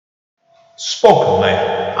Spoken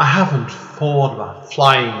Layer. I haven't thought about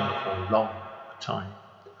flying for a long time.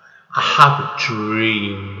 I haven't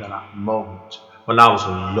dreamed of that moment when I was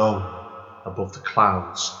alone above the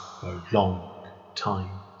clouds for a long time.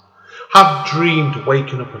 I haven't dreamed of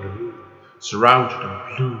waking up in a room surrounded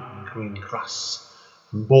in blue and green grass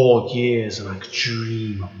for more years than I could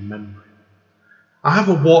dream of remembering. I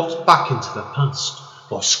haven't walked back into the past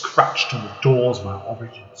or scratched on the doors of my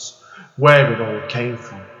origins, where it all came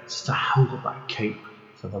from, since I held up that cape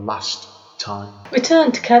for the last time.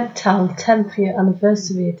 Return to Kent Town 10th Year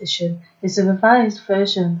Anniversary Edition is a revised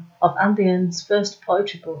version of Andy N's first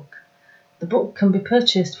poetry book. The book can be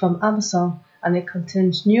purchased from Amazon and it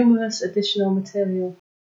contains numerous additional material.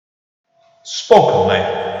 Spoken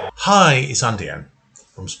Label. Hi, it's Andy N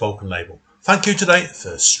from Spoken Label. Thank you today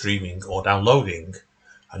for streaming or downloading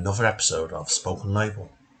another episode of Spoken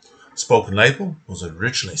Label. Spoken Label was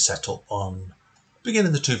originally set up on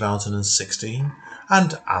beginning of 2016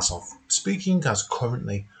 and as of speaking has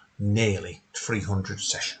currently nearly 300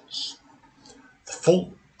 sessions. The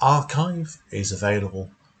full archive is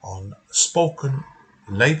available on Spoken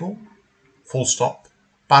Label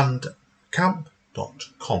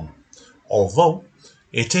bandcamp.com. Although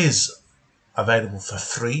it is available for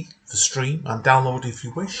free for stream and download if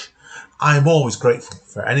you wish, I am always grateful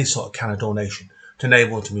for any sort of kind of donation to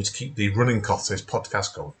enable me to keep the running costs of this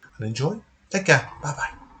podcast going. And enjoy. Take care. Bye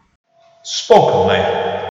bye. Spoken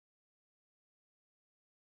Layer.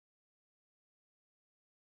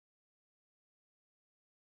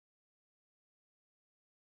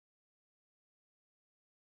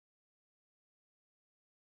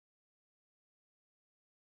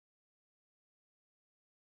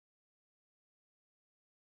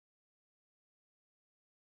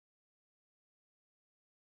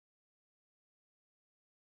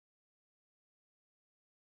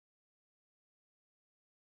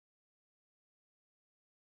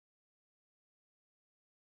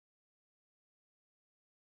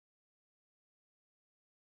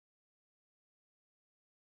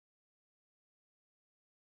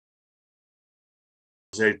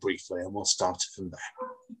 Very briefly, and we'll start from there.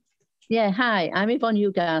 Yeah, hi, I'm Yvonne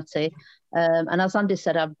Ugarte. And as Andy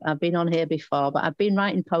said, I've been on here before, but I've been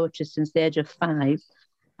writing poetry since the age of 5.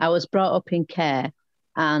 I was brought up in care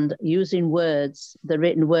and using words, the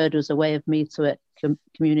written word was a way of me to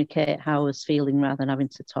communicate how I was feeling rather than having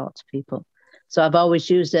to talk to people. So I've always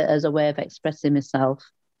used it as a way of expressing myself.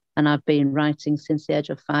 And I've been writing since the age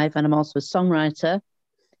of 5. And I'm also a songwriter.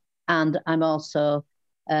 And I'm also...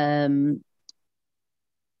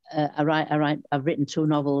 I've written 2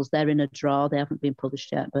 novels. They're in a drawer. They haven't been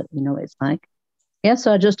published yet, but you know what it's like. Yeah,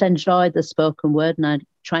 so I just enjoyed the spoken word and I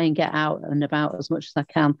try and get out and about as much as I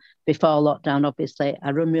can before lockdown, obviously.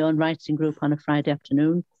 I run my own writing group on a Friday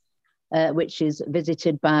afternoon, which is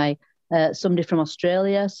visited by somebody from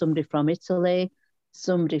Australia, somebody from Italy,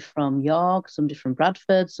 somebody from York, somebody from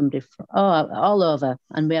Bradford, somebody from all over.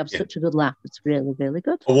 And we have such a good laugh. It's really, really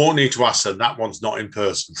good. I won't need to ask them. That one's not in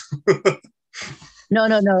person. No.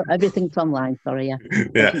 Everything's online. Sorry, yeah.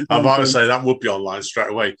 Yeah, I'm about to say that would be online straight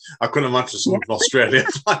away. I couldn't imagine someone from Australia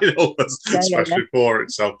flying over, especially for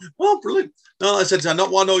it. So, brilliant. No, like I said, I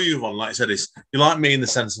know you, Yvonne. Like I said, you're like me in the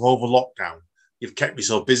sense of over lockdown. You've kept me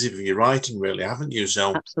so busy with your writing, really, haven't you?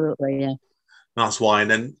 So absolutely, yeah. That's why. And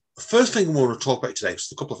then the first thing we want to talk about today is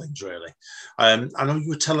a couple of things, really. I know you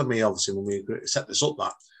were telling me, obviously, when we set this up,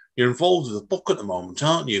 that you're involved with a book at the moment,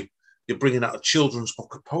 aren't you? You're bringing out a children's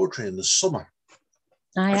book of poetry in the summer.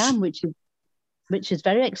 I am, which is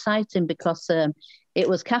very exciting because it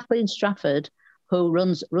was Kathleen Strafford who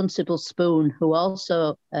runs Runcible Spoon, who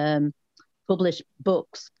also published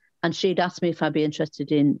books, and she'd asked me if I'd be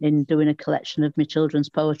interested in doing a collection of my children's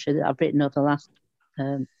poetry that I've written over the last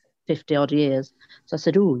 50 odd years. So I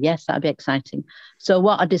said, oh yes, that'd be exciting. So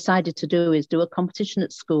what I decided to do is do a competition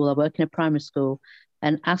at school. I work in a primary school,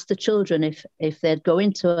 and ask the children if they'd go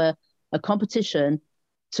into a competition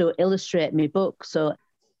to illustrate my book. So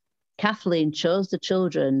Kathleen chose the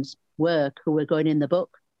children's work who were going in the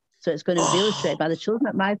book. So it's going to be illustrated by the children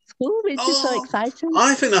at my school, which is so exciting.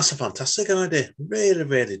 I think that's a fantastic idea. Really,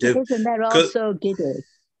 really do. It is, and they're all so giddy.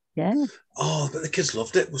 Yeah. Oh, but the kids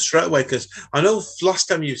loved it straight away, because I know last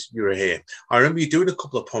time you were here, I remember you doing a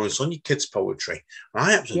couple of poems on your kids' poetry. And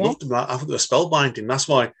I absolutely loved them. I think they were spellbinding. That's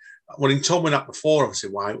why when he told me that before, I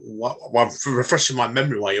said, why I'm refreshing my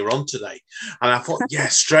memory while you're on today. And I thought,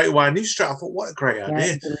 straight away. I knew straight. I thought, what a great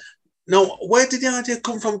idea. Now, where did the idea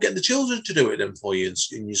come from, getting the children to do it then for you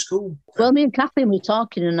in your school? Well, me and Kathleen were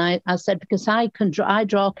talking, and I said, because I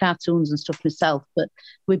draw cartoons and stuff myself, but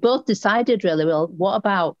we both decided really, well, what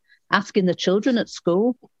about asking the children at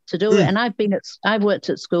school to do it. And I've worked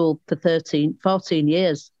at school for 14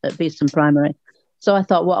 years at Beeston Primary. So I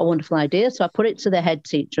thought, what a wonderful idea. So I put it to the head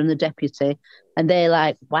teacher and the deputy, and they're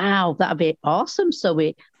like, wow, that'd be awesome. So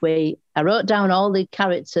I wrote down all the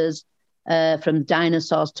characters from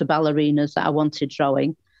dinosaurs to ballerinas that I wanted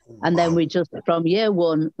drawing. And then we just, from year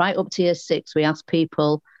 1 right up to year 6, we asked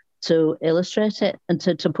people to illustrate it and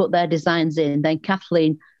to put their designs in. Then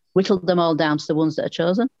Kathleen whittled them all down to the ones that are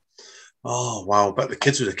chosen. Oh, wow. But the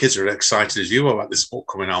kids are excited as you are about this book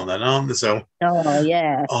coming out then, aren't they? So, oh,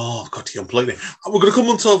 yeah. Oh, got to completely. We're going to come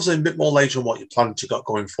on to obviously a bit more later on what you're planning to got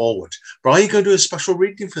going forward. But are you going to do a special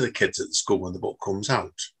reading for the kids at the school when the book comes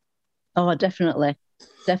out? Oh, definitely.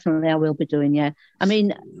 Definitely I will be doing, yeah. I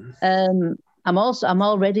mean, I'm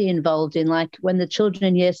already involved in, like, when the children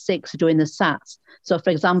in year 6 are doing the SATs. So,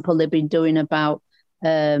 for example, they've been doing about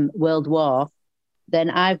World War. Then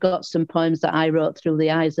I've got some poems that I wrote through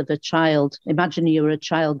the eyes of a child. Imagine you were a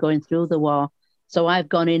child going through the war. So I've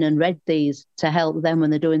gone in and read these to help them when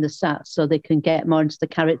they're doing the SATs so they can get more into the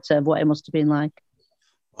character of what it must have been like.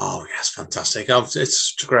 Oh, yes, fantastic.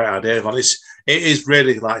 It's such a great idea, Yvonne. It is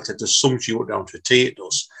really like to just sums you up down to a T, it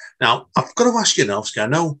does. Now, I've got to ask you, Novsky, I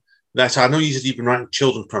know you said you've been writing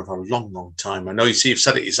children's poems for a long, long time. I know you've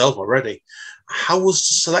said it yourself already. How was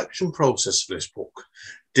the selection process for this book?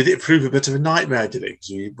 Did it prove a bit of a nightmare, did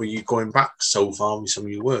it? Were you going back so far with some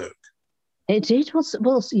of your work? It did.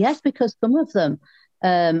 Well, yes, because some of them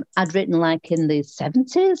I'd written like in the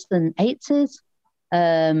 70s and 80s.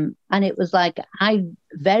 And it was like, I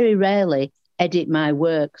very rarely edit my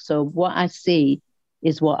work. So what I see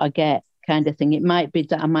is what I get, kind of thing. It might be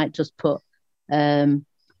that I might just put an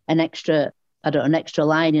extra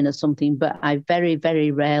line in or something, but I very,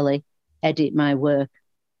 very rarely edit my work.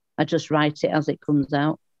 I just write it as it comes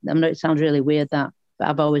out. I know it sounds really weird, but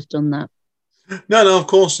I've always done that. No, of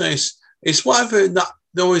course. It's whatever that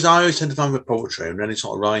I always tend to find with poetry and any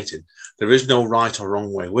sort of writing. There is no right or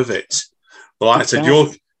wrong way with it. But like I said,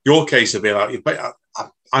 your case would be like,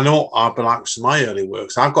 I know I've been like some of my early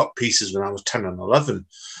works. I've got pieces when I was 10 and 11.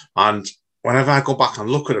 And whenever I go back and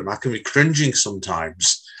look at them, I can be cringing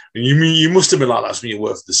sometimes. And you must have been like that when you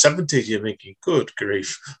were for the 70s. You're thinking, good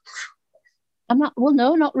grief. I'm not, well,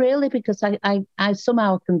 no, not really, because I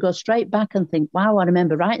somehow can go straight back and think, wow, I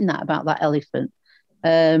remember writing that about that elephant.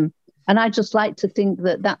 And I just like to think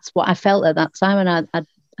that that's what I felt at that time. And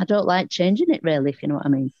I don't like changing it, really, if you know what I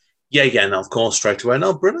mean. Yeah, no, of course, straight away.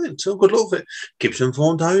 No, brilliant. So good luck with it. Keep us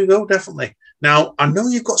informed how you go, definitely. Now, I know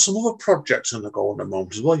you've got some other projects on the go at the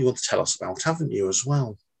moment as well you want to tell us about, haven't you, as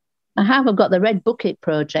well? I have. I've got the Red Bucket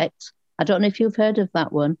Project. I don't know if you've heard of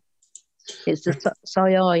that one. It's the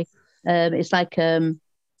Soy. It's like they're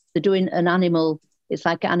doing an animal. It's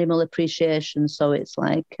like animal appreciation. So it's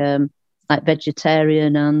like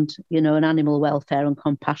vegetarian and, an animal welfare and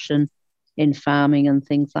compassion in farming and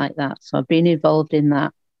things like that. So I've been involved in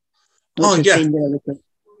that. Oh, yeah. Really good.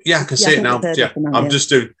 Yeah, I can see it now. Yeah, I'm just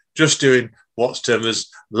doing what's termed as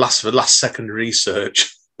last second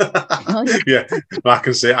research. Oh, yeah. I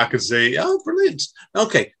can see. Oh, brilliant.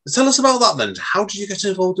 Okay, tell us about that then. How did you get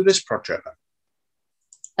involved in this project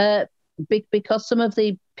then? Because some of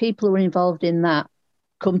the people who are involved in that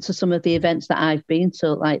come to some of the events that I've been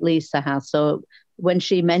to, like Lisa has. So when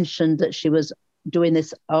she mentioned that she was doing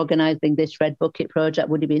this, organising this Red Bucket Project,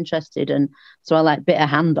 would you be interested? And so I bit a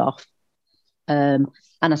hand off. And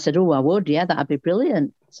I said, oh, I would. Yeah, that'd be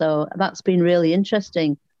brilliant. So that's been really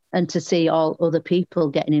interesting. And to see all other people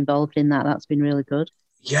getting involved in that, that's been really good.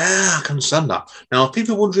 Yeah, I can understand that. Now, if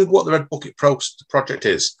people are wondering what the Red Bucket Project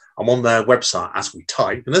is, I'm on their website as we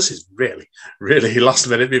type, and this is really, really last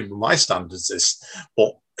minute, even by my standards, this.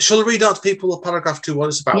 But shall I read out to people a paragraph 2 what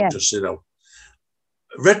it's about, just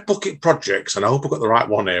Red Bucket Projects, and I hope I've got the right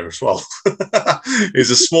one here as well,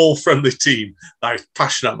 is a small, friendly team that is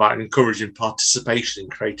passionate about encouraging participation in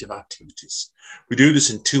creative activities. We do this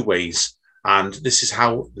in 2 ways, and this is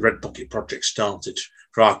how the Red Bucket Project started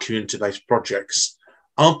for our community-based projects.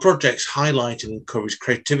 Our projects highlight and encourage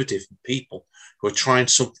creativity from people who are trying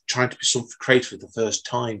to be something creative for the first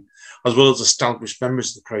time, as well as established members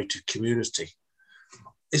of the creative community.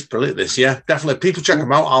 It's brilliant, this, yeah, definitely. People check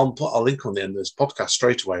them out. I'll put a link on the end of this podcast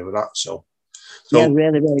straight away with that. So yeah,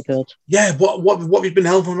 really, really good. Yeah, what have you been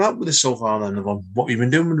helping out with this so far then, Yvonne? What have you been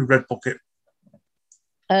doing with the Red Bucket?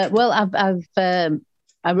 Well,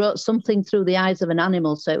 I wrote something through the eyes of an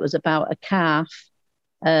animal. So it was about a calf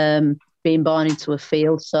being born into a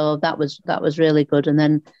field. So that was really good. And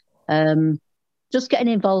then just getting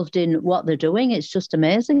involved in what they're doing. It's just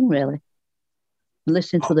amazing, really.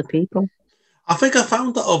 Listening to the people. I think I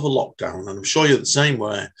found that over lockdown, and I'm sure you're the same,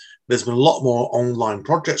 where there's been a lot more online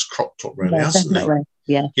projects cropped up, really, hasn't there?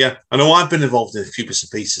 Yeah, I know I've been involved in a few bits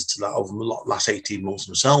and pieces to that over the last 18 months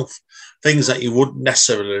myself. Things that you wouldn't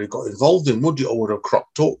necessarily got involved in, would you, or would have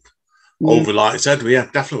cropped up over, like I said, yeah,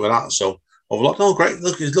 definitely with that. So, over like, no, great.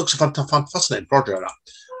 Look, it looks a fascinating project. That.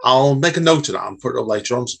 I'll make a note of that and put it up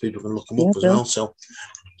later on so people can look them up as well. So,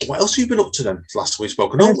 what else have you been up to then last time we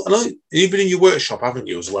spoke? I know you've been in your workshop, haven't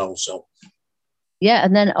you, as well? So, yeah,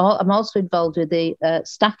 and then I'm also involved with the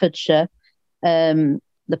Staffordshire.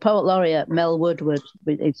 The poet laureate Mel Woodward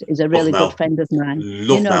is a really good friend of mine.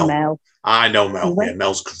 Love Mel. I know Mel.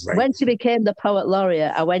 Mel's great. When she became the poet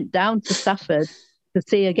laureate, I went down to Stafford to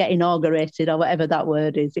see her get inaugurated, or whatever that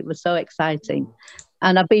word is. It was so exciting,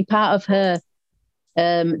 and I've been part of her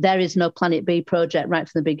There Is No Planet B project right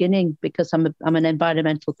from the beginning, because I'm an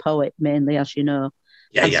environmental poet mainly, as you know.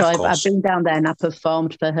 So I've been down there and I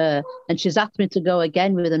performed for her, and she's asked me to go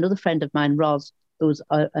again with another friend of mine, Roz, who's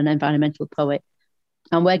an environmental poet.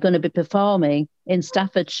 And we're going to be performing in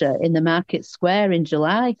Staffordshire in the Market Square in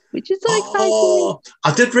July, which is so exciting.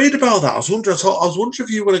 I did read about that. I was wondering if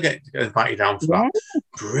you were going to get invited down for that.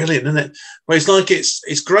 Brilliant, isn't it? But it's like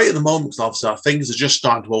it's great at the moment, because obviously things are just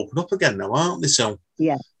starting to open up again now, aren't they? So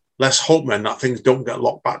let's hope, man, that things don't get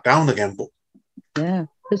locked back down again. But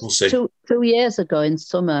we'll see. 2 years ago in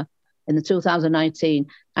summer, in the 2019,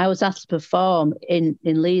 I was asked to perform in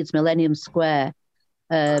Leeds Millennium Square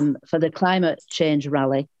for the climate change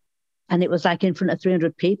rally, and it was like in front of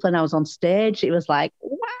 300 people, and I was on stage. It was like,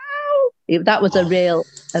 wow, that was a real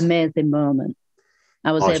amazing moment.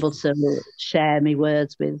 I was able to share my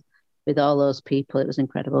words with all those people. It was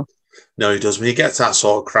incredible. No, it does. When you get that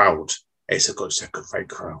sort of crowd, it's a great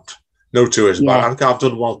crowd. No two ways about it. I've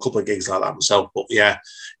done a couple of gigs like that myself, but yeah,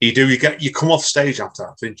 you come off stage after.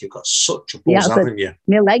 I think you've got such a buzz, haven't you?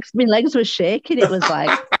 My legs were shaking. It was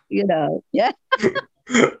like,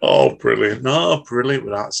 Oh, brilliant! No, brilliant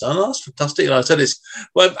with that. So that's fantastic. Like I said,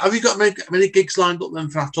 have you got many gigs lined up then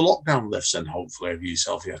for after lockdown lifts? And hopefully, have you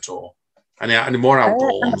yourself yet, or any more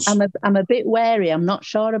outdoor ones? I'm a bit wary. I'm not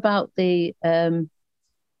sure about the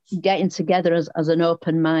getting together as an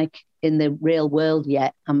open mic in the real world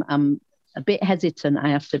yet. I'm a bit hesitant. I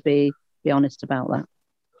have to be honest about that.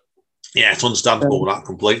 Yeah, it's understandable with that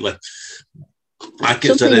completely. I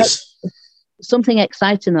get to this. Something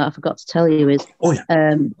exciting that I forgot to tell you is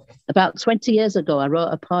about 20 years ago, I wrote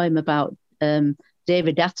a poem about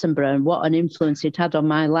David Attenborough and what an influence he'd had on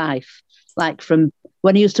my life. Like from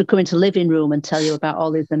when he used to come into the living room and tell you about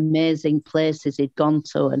all these amazing places he'd gone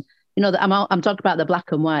to. And, I'm talking about the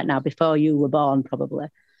black and white now, before you were born, probably.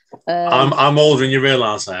 I'm older than you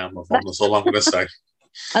realise I am. That's all I'm going to say.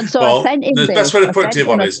 And so I sent him the best way to put it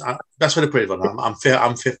on,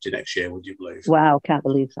 I'm 50 next year, would you believe? Wow, can't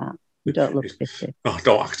believe that. You don't look 50. Oh,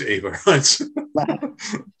 don't act it either, right? Wow.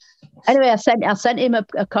 Anyway, I sent him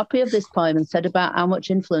a copy of this poem and said about how much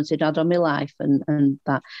influence it had on my life and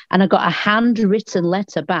that. And I got a handwritten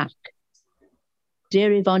letter back.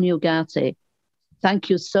 Dear Yvonne Ugarte, thank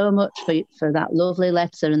you so much for that lovely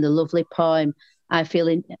letter and the lovely poem. I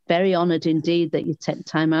feel very honoured indeed that you take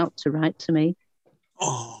time out to write to me.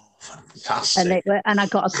 Oh, fantastic. And I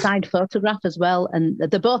got a signed photograph as well. And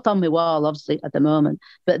they're both on my wall, obviously, at the moment.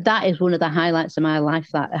 But that is one of the highlights of my life,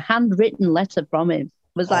 that a handwritten letter from him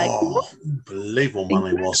was like... unbelievable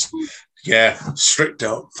man he was. Yeah, strict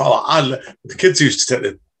out. The kids used to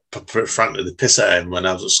take the piss at him when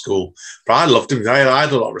I was at school. But I loved him. I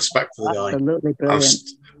had a lot of respect for the guy. Absolutely brilliant.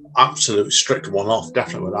 Absolute strict one-off,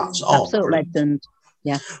 definitely with that. So, absolute legend.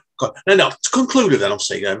 Yeah. God. Now, to conclude then,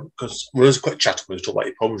 obviously, because we're just a quick chat, we're going to talk about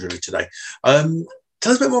your poems really today.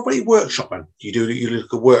 Tell us a bit more about your workshop then. You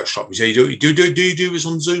look at workshop. You say do you do this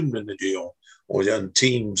on Zoom then, do you, or is it on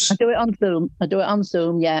Teams? I do it on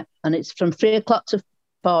Zoom, yeah. And it's from 3 o'clock to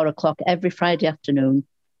 4 o'clock every Friday afternoon.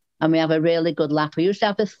 And we have a really good laugh. We usually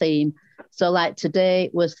have a theme. So like today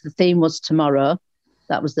the theme was tomorrow.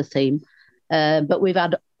 That was the theme. But we've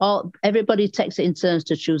had everybody takes it in turns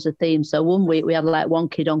to choose a theme. So one week we had like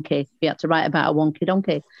Wonky Donkey. We had to write about a Wonky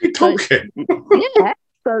Donkey. Yeah,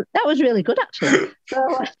 so that was really good actually.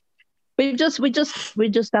 So we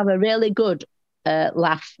just have a really good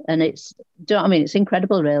laugh, and do you know what I mean? It's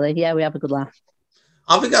incredible, really. Yeah, we have a good laugh.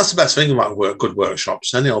 I think that's the best thing about good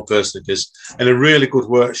workshops. Any old person, because in a really good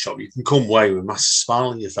workshop, you can come away with a massive smile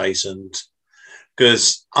on your face. And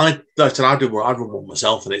because I run one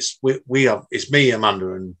myself, and it's me,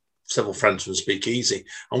 Amanda, and several friends from Speakeasy,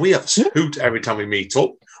 and we have a hoot every time we meet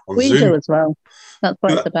up on Zoom. We do as well. That's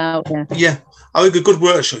what it's about, yeah. Yeah, I think a good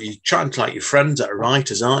workshop, you're chatting to like your friends that are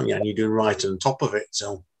writers, aren't you? And you're doing writing on top of it.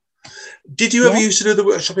 So, did you ever used to do the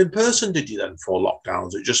workshop in person? Did you then for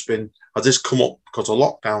lockdowns? Has this come up because of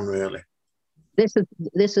lockdown, really?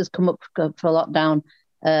 this has come up for lockdown,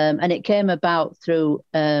 and it came about through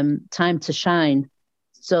Time to Shine.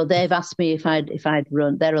 So they've asked me if I'd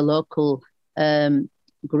run. They're a local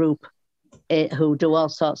group who do all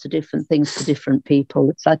sorts of different things for different people.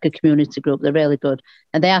 It's like a community group. They're really good.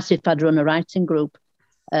 And they asked if I'd run a writing group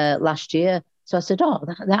last year. So I said, oh,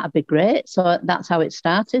 that'd be great. So that's how it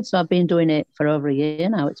started. So I've been doing it for over a year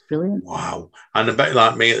now. It's brilliant. Wow. And a bit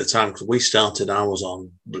like me at the time, because we started ours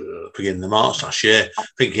on beginning of March last year,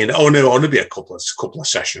 thinking, oh, no, it'll only be a couple of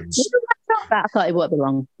sessions. I thought it won't be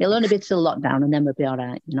long. It'll only be till lockdown and then we'll be all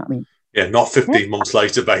right. You know what I mean? Yeah, not 15 months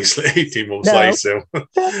later, basically, 18 months later.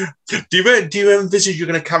 Do you envisage you're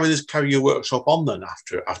going to carry your workshop on then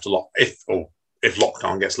if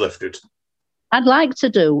lockdown gets lifted? I'd like to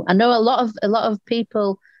do. I know a lot of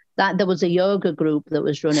people that there was a yoga group that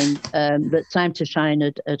was running that Time to Shine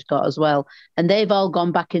had got as well, and they've all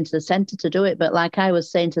gone back into the centre to do it. But like I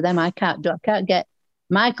was saying to them, I can't get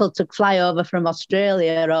Michael to fly over from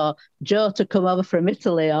Australia or Joe to come over from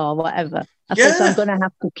Italy or whatever. I said, so I'm going to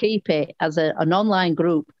have to keep it as an online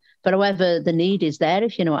group for however the need is there,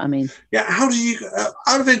 if you know what I mean. Yeah, how do you,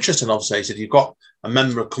 out of interest, and obviously you said you've got a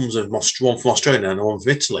member that comes in, one from Australia and one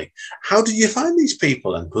from Italy. How did you find these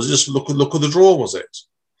people then? Was it just look at the draw, was it?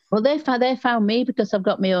 Well, they found me because I've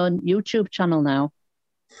got my own YouTube channel now.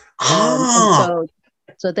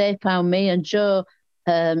 So they found me, and Jo,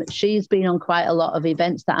 she's been on quite a lot of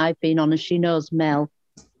events that I've been on, and she knows Mel.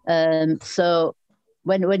 So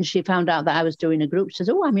when she found out that I was doing a group, she says,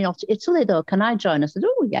 oh, I'm in Italy though, can I join? I said,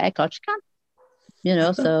 oh yeah, of course you can. You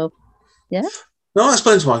know, so yeah. No, that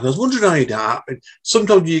explains why. I was wondering how you do it.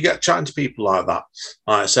 Sometimes you get chatting to people like that.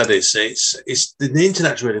 Like I said, it's the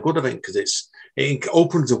internet's really good, I think, because it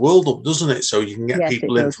opens the world up, doesn't it? So you can get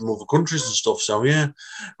people in from other countries and stuff. So yeah,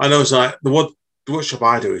 I know it's like the workshop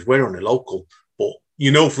I do is we're only local, but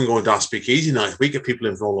you know from going to our Speakeasy nights, we get people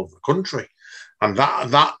in from all over the country, and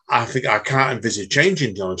that I think I can't envisage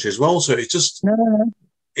changing, John, as well. So it's just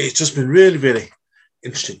been really, really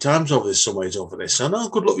interesting times over this, some ways over this. So no,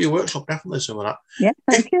 good luck with your workshop, definitely some of that. Yeah,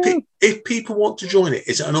 thank you. If people want to join it,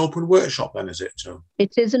 is it an open workshop then, is it? So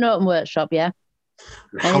it is an open workshop, yeah.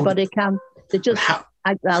 Anybody can. They just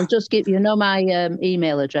I'll just give my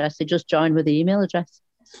email address. They just join with the email address.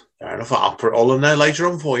 Fair enough. I'll put it all in there later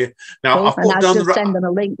on for you. Now cool. I'll just send them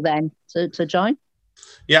a link then to join.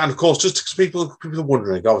 Yeah, and of course, just because people are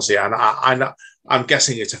wondering, obviously, and I'm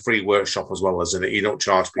guessing it's a free workshop as well, isn't it? You don't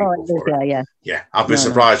charge people for it. Yeah. I'd be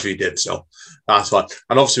surprised if you did, so that's fine.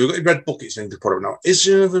 And obviously, we've got your Red Buckets thing to put up now. Is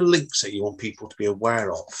there other links that you want people to be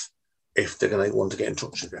aware of if they're going to want to get in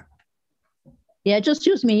touch with you? Yeah, just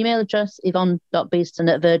use my email address,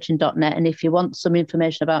 yvonne.beeston@virgin.net, and if you want some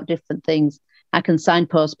information about different things, I can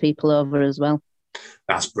signpost people over as well.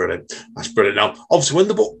 That's brilliant. Now, obviously, when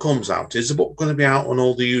the book comes out, is the book going to be out on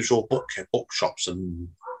all the usual bookshops and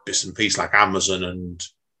bits and pieces like Amazon and?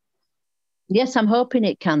 Yes, I'm hoping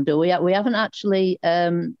it can do. We haven't actually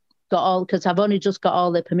got all, because I've only just got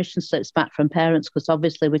all the permission slips back from parents, because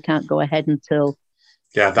obviously we can't go ahead until.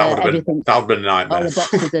 Yeah, that would have been a nightmare. All the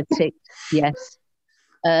boxes are ticked. Yes,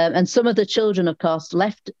 and some of the children, of course,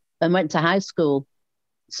 left and went to high school,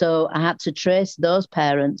 so I had to trace those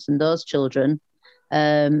parents and those children.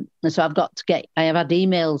 And so I have had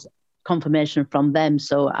emails confirmation from them,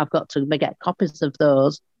 so I've got to get copies of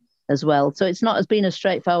those as well. So it's not been as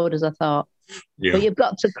straightforward as I thought. Yeah. But you've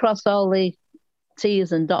got to cross all the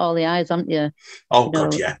T's and dot all the I's, haven't you? Oh,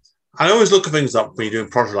 God, yeah. I always look at things like when you're doing a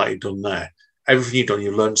project like you've done there. Everything you've done,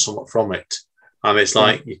 you learn something from it. And it's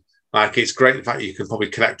like it's great the fact that you can probably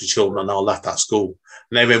connect to children and now left that school.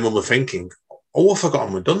 And everyone were thinking, oh, I've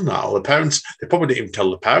forgotten we've done that. Or the parents, they probably didn't even tell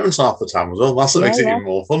the parents half the time as well. That's what makes it even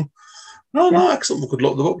more fun. No, excellent. Good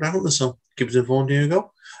luck with the book, definitely. So keep us informed. Here you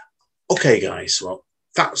go. Okay, guys. Well,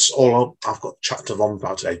 that's all I've got to chat to Yvonne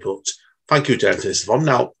about today. But thank you, Dave, for this, Yvonne.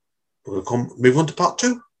 Now, we're going to move on to part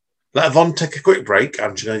 2. Let Yvonne take a quick break,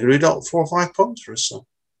 and she's going to read out 4 or 5 poems for us. So let's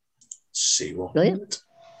see what. Brilliant.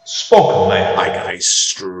 Spoken Language. Hi, guys.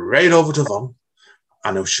 Straight over to Yvonne.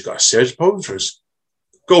 I know she's got a series of poems for us.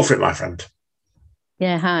 Go for it, my friend.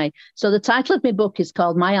 Yeah, hi. So the title of my book is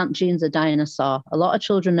called My Aunt Jean's a Dinosaur. A lot of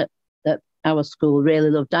children at our school really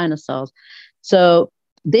love dinosaurs. So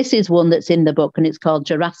this is one that's in the book, and it's called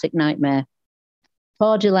Jurassic Nightmare.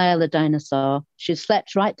 Poor Delilah dinosaur. She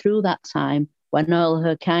slept right through that time when all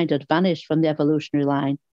her kind had vanished from the evolutionary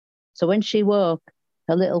line. So when she woke,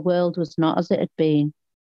 her little world was not as it had been.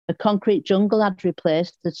 A concrete jungle had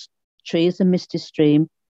replaced the trees and misty stream.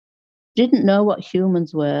 Didn't know what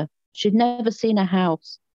humans were. She'd never seen a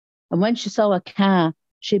house. And when she saw a car,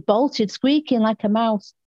 she bolted, squeaking like a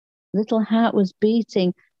mouse. Little heart was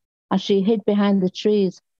beating. as she hid behind the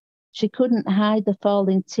trees. She couldn't hide the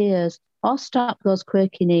falling tears or stop those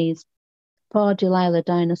quirky knees. Poor Delilah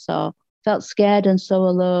Dinosaur felt scared and so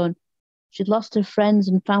alone. She'd lost her friends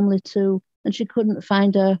and family too, and she couldn't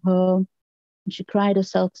find her home. And she cried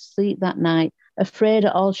herself to sleep that night, afraid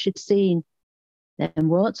of all she'd seen. Then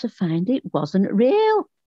woke to find it wasn't real.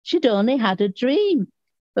 She'd only had a dream.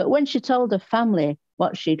 But when she told her family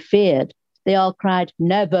what she'd feared, they all cried,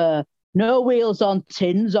 "Never! No wheels on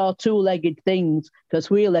tins or two-legged things, because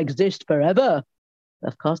we'll exist forever."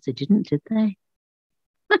 Of course they didn't, did they?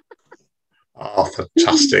 Oh,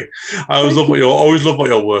 fantastic. I always love what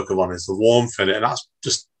you're working on is the warmth in it, and that's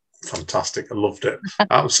just fantastic. I loved it.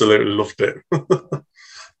 Absolutely loved it.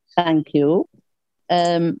 Thank you.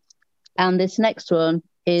 And this next one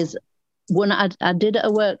is one I did at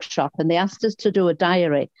a workshop, and they asked us to do a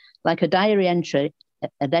diary, like a diary entry,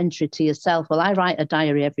 an entry to yourself. Well, I write a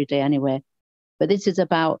diary every day anyway, but this is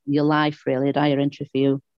about your life, really, a diary entry for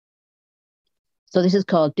you. So this is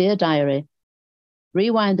called Dear Diary.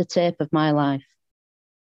 Rewind the tape of my life.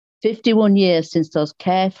 51 years since those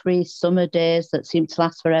carefree summer days that seemed to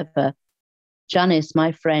last forever. Janice,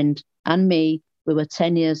 my friend, and me, we were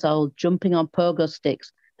 10 years old, jumping on pogo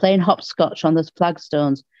sticks, playing hopscotch on the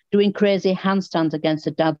flagstones, doing crazy handstands against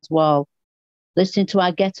a dad's wall, listening to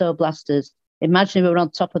our ghetto blasters, imagining we were on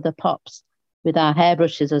top of the pops with our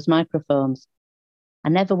hairbrushes as microphones. I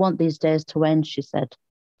never want these days to end, she said,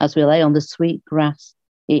 as we lay on the sweet grass,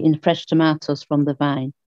 eating fresh tomatoes from the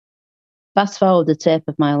vine. Fast forward the tape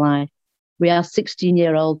of my life. We are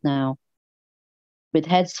 16-year-old now, with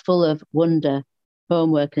heads full of wonder,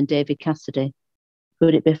 homework, and David Cassidy.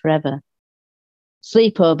 Could it be forever?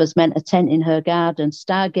 Sleepovers meant a tent in her garden,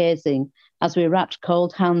 stargazing as we wrapped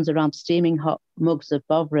cold hands around steaming hot mugs of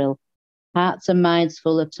Bovril, hearts and minds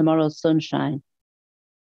full of tomorrow's sunshine.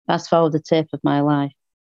 Fast forward the tape of my life.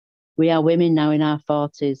 We are women now in our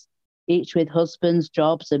 40s, each with husbands,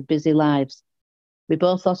 jobs, and busy lives. We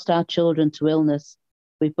both lost our children to illness.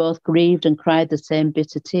 We both grieved and cried the same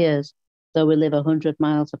bitter tears, though we live 100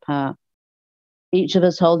 miles apart. Each of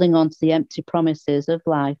us holding on to the empty promises of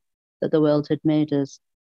life that the world had made us.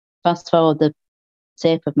 Fast forward the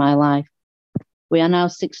tape of my life. We are now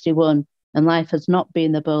 61, and life has not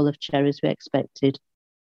been the bowl of cherries we expected.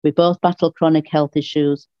 We both battle chronic health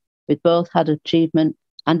issues. We both had achievement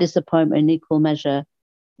and disappointment in equal measure,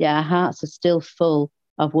 yet our hearts are still full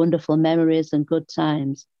of wonderful memories and good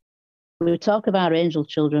times. We talk of our angel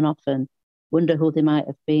children often, wonder who they might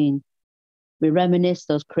have been. We reminisce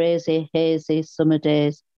those crazy, hazy summer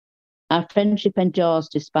days. Our friendship endures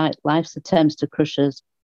despite life's attempts to crush us.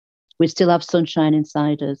 We still have sunshine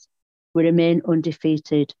inside us. We remain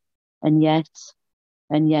undefeated. And yet,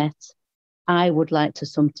 I would like to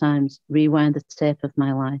sometimes rewind the tape of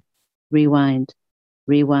my life. Rewind,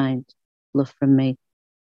 love from me.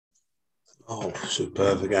 Oh,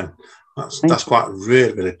 superb again. That's quite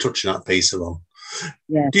really, really touching, that piece of them.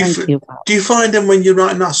 Yeah, thank you. Do you find then when you're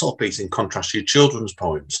writing that sort of piece in contrast to your children's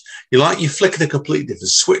poems, you're flicking a completely different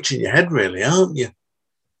switch in your head, really, aren't you?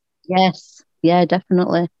 Yes, yeah,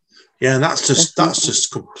 definitely. Yeah, and that's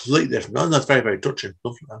just completely different. No, that's very, very touching.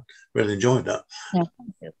 Lovely. I really enjoyed that. Yeah,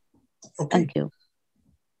 thank you. Okay. Thank you.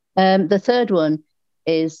 The third one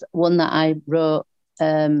is one that I wrote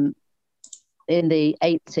in the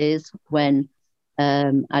 80s when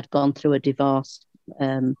I'd gone through a divorce,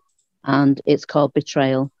 and it's called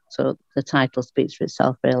Betrayal. So the title speaks for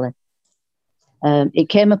itself, really. It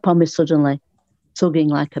came upon me suddenly, tugging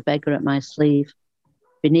like a beggar at my sleeve.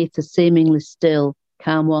 Beneath the seemingly still,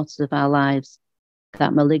 calm waters of our lives,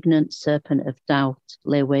 that malignant serpent of doubt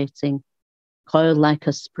lay waiting, coiled like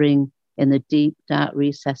a spring in the deep, dark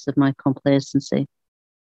recess of my complacency.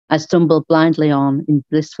 I stumbled blindly on in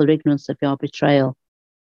blissful ignorance of your betrayal.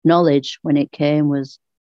 Knowledge, when it came, was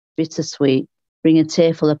bittersweet, bringing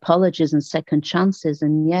tearful apologies and second chances,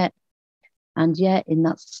 and yet, in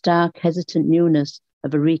that stark, hesitant newness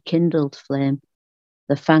of a rekindled flame,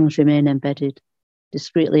 the fangs remain embedded,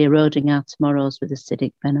 discreetly eroding our tomorrows with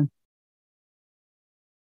acidic venom.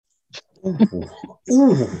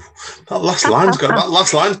 Ooh, that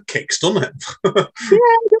last line kicks, doesn't it?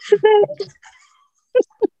 Yeah,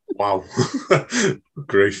 wow.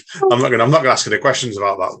 Grief. I'm not gonna ask any questions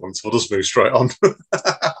about that one, so we'll just move straight on.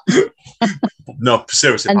 No,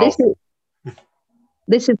 seriously. And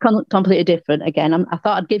this is completely different again. I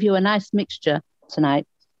thought I'd give you a nice mixture tonight.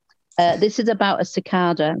 This is about a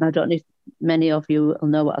cicada, and I don't know if many of you will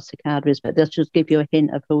know what a cicada is, but they'll just give you a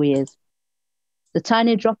hint of who he is. The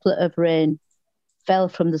tiny droplet of rain fell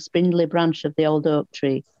from the spindly branch of the old oak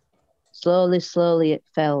tree. Slowly it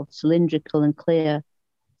fell, cylindrical and clear.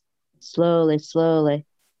 Slowly.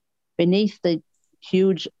 Beneath the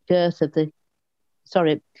huge girth of the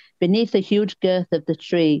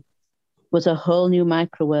tree was a whole new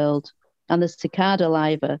microworld, and the cicada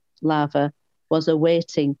larva was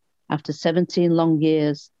awaiting after 17 long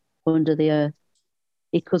years under the earth.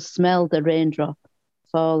 He could smell the raindrop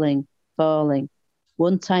falling.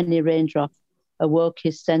 One tiny raindrop awoke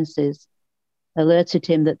his senses, alerted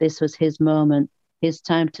him that this was his moment, his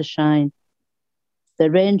time to shine. The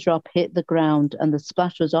raindrop hit the ground, and the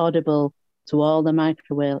splash was audible to all the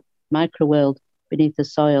microworld beneath the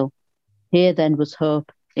soil. Here then was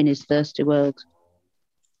hope in his thirsty world.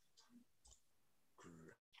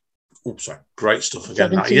 Oops, sorry. Great stuff again.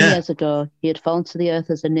 17 years ago, he had fallen to the earth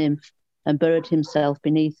as a nymph and buried himself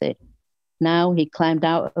beneath it. Now he climbed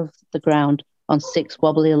out of the ground on 6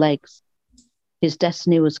 wobbly legs. His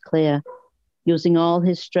destiny was clear. Using all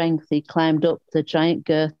his strength, he climbed up the giant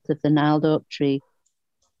girth of the gnarled oak tree,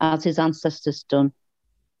 as his ancestors done.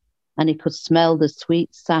 And he could smell the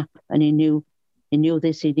sweet sap, and he knew he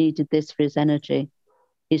needed this for his energy.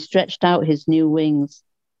 He stretched out his new wings.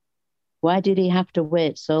 Why did he have to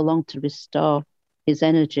wait so long to restore his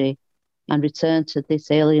energy and return to this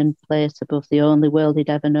alien place above the only world he'd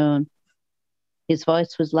ever known? His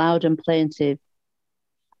voice was loud and plaintive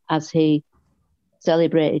as he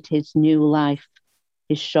celebrated his new life,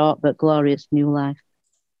 his short but glorious new life.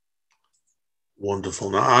 Wonderful.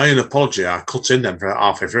 Now, I an apology. I cut in then for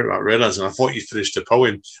halfway through without realising. I thought you finished the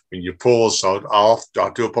poem when you paused, so I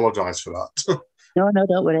do apologise for that. No,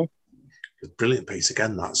 don't worry. A brilliant piece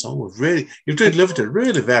again, that song. You've delivered a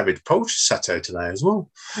really varied poetry set out today as well.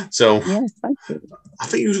 So yeah, thank you. I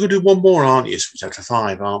think you're going to do one more, aren't you? So out of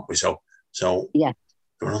 5, aren't we? So yeah.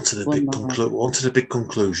 We're on to the big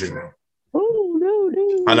conclusion. Oh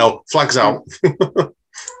no. I know, flags out.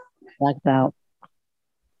 Flags out.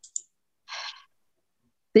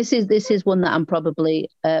 This is one that I'm probably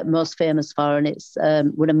most famous for, and it's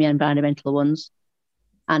one of my environmental ones,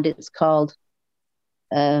 and it's called.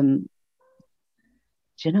 Do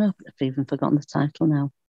you know? I've even forgotten the title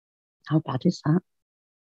now. How bad is that?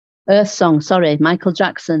 Earth Song. Sorry, Michael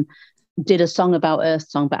Jackson did a song about Earth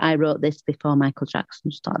Song, but I wrote this before Michael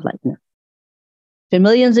Jackson started letting it. For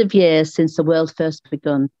millions of years since the world first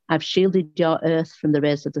begun, I've shielded your Earth from the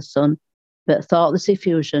rays of the sun, but thoughtless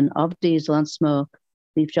effusion of diesel and smoke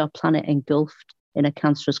leaves your planet engulfed in a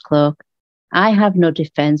cancerous cloak. I have no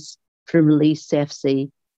defence from released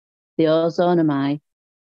CFC. The ozone am I.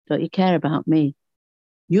 Don't you care about me?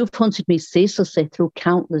 You've hunted me ceaselessly through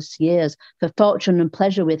countless years for fortune and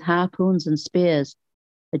pleasure with harpoons and spears.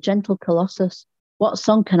 A gentle colossus, what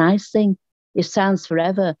song can I sing? It sounds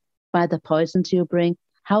forever by the poisons you bring.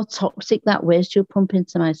 How toxic that waste you pump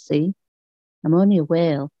into my sea. I'm only a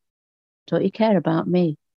whale. Don't you care about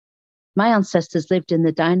me? My ancestors lived in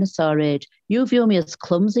the dinosaur age. You view me as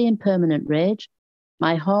clumsy in permanent rage.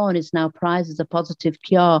 My horn is now prized as a positive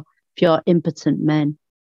cure for your impotent men.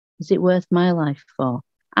 Is it worth my life for?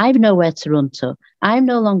 I've nowhere to run to. I'm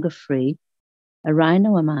no longer free. A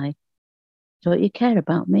rhino am I. Don't you care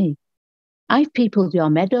about me? I've peopled your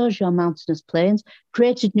meadows, your mountainous plains,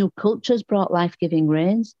 created new cultures, brought life-giving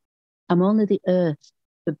rains. I'm only the earth,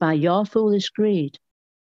 but by your foolish greed,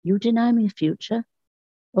 you deny me a future.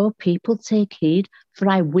 Oh, people, take heed, for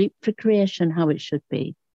I weep for creation how it should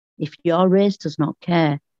be. If your race does not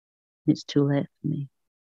care, it's too late for me.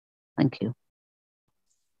 Thank you.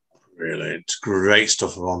 Really, it's great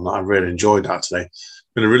stuff on that. I really enjoyed that today. It's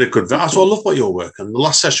been a really good. That's what I love about your work. And the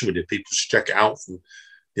last session we did, people should check it out from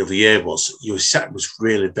the other year. Was your set was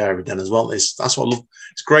really varied then as well. That's what I love.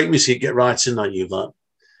 It's great when you see it get right in like you. Like,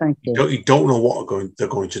 thank you. You don't know what they're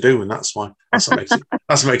going to do, and that's what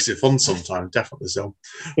makes it fun sometimes. Definitely. So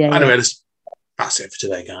anyway, that's it for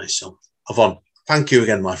today, guys. So Yvonne, thank you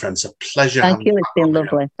again, my friend. It's a pleasure. Thank you. It's been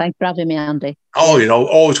lovely. Thanks for having me, Andy. Oh,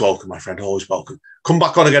 always welcome, my friend. Always welcome. Come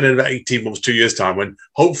back on again in about 18 months, 2 years' time, when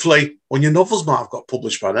hopefully when your novels might have got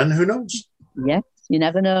published by then. Who knows? Yes, you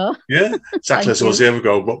never know. Yeah, exactly. So we'll see how we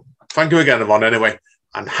go. But thank you again, Yvonne, anyway.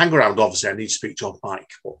 And hang around, obviously. I need to speak to your mic.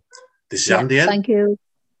 But this is Andy. Thank you.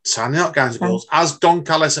 Signing out, guys and girls. As Don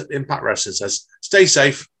Callis at Impact Wrestling says, stay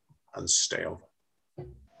safe and stay over.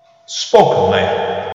 Spoken, mate.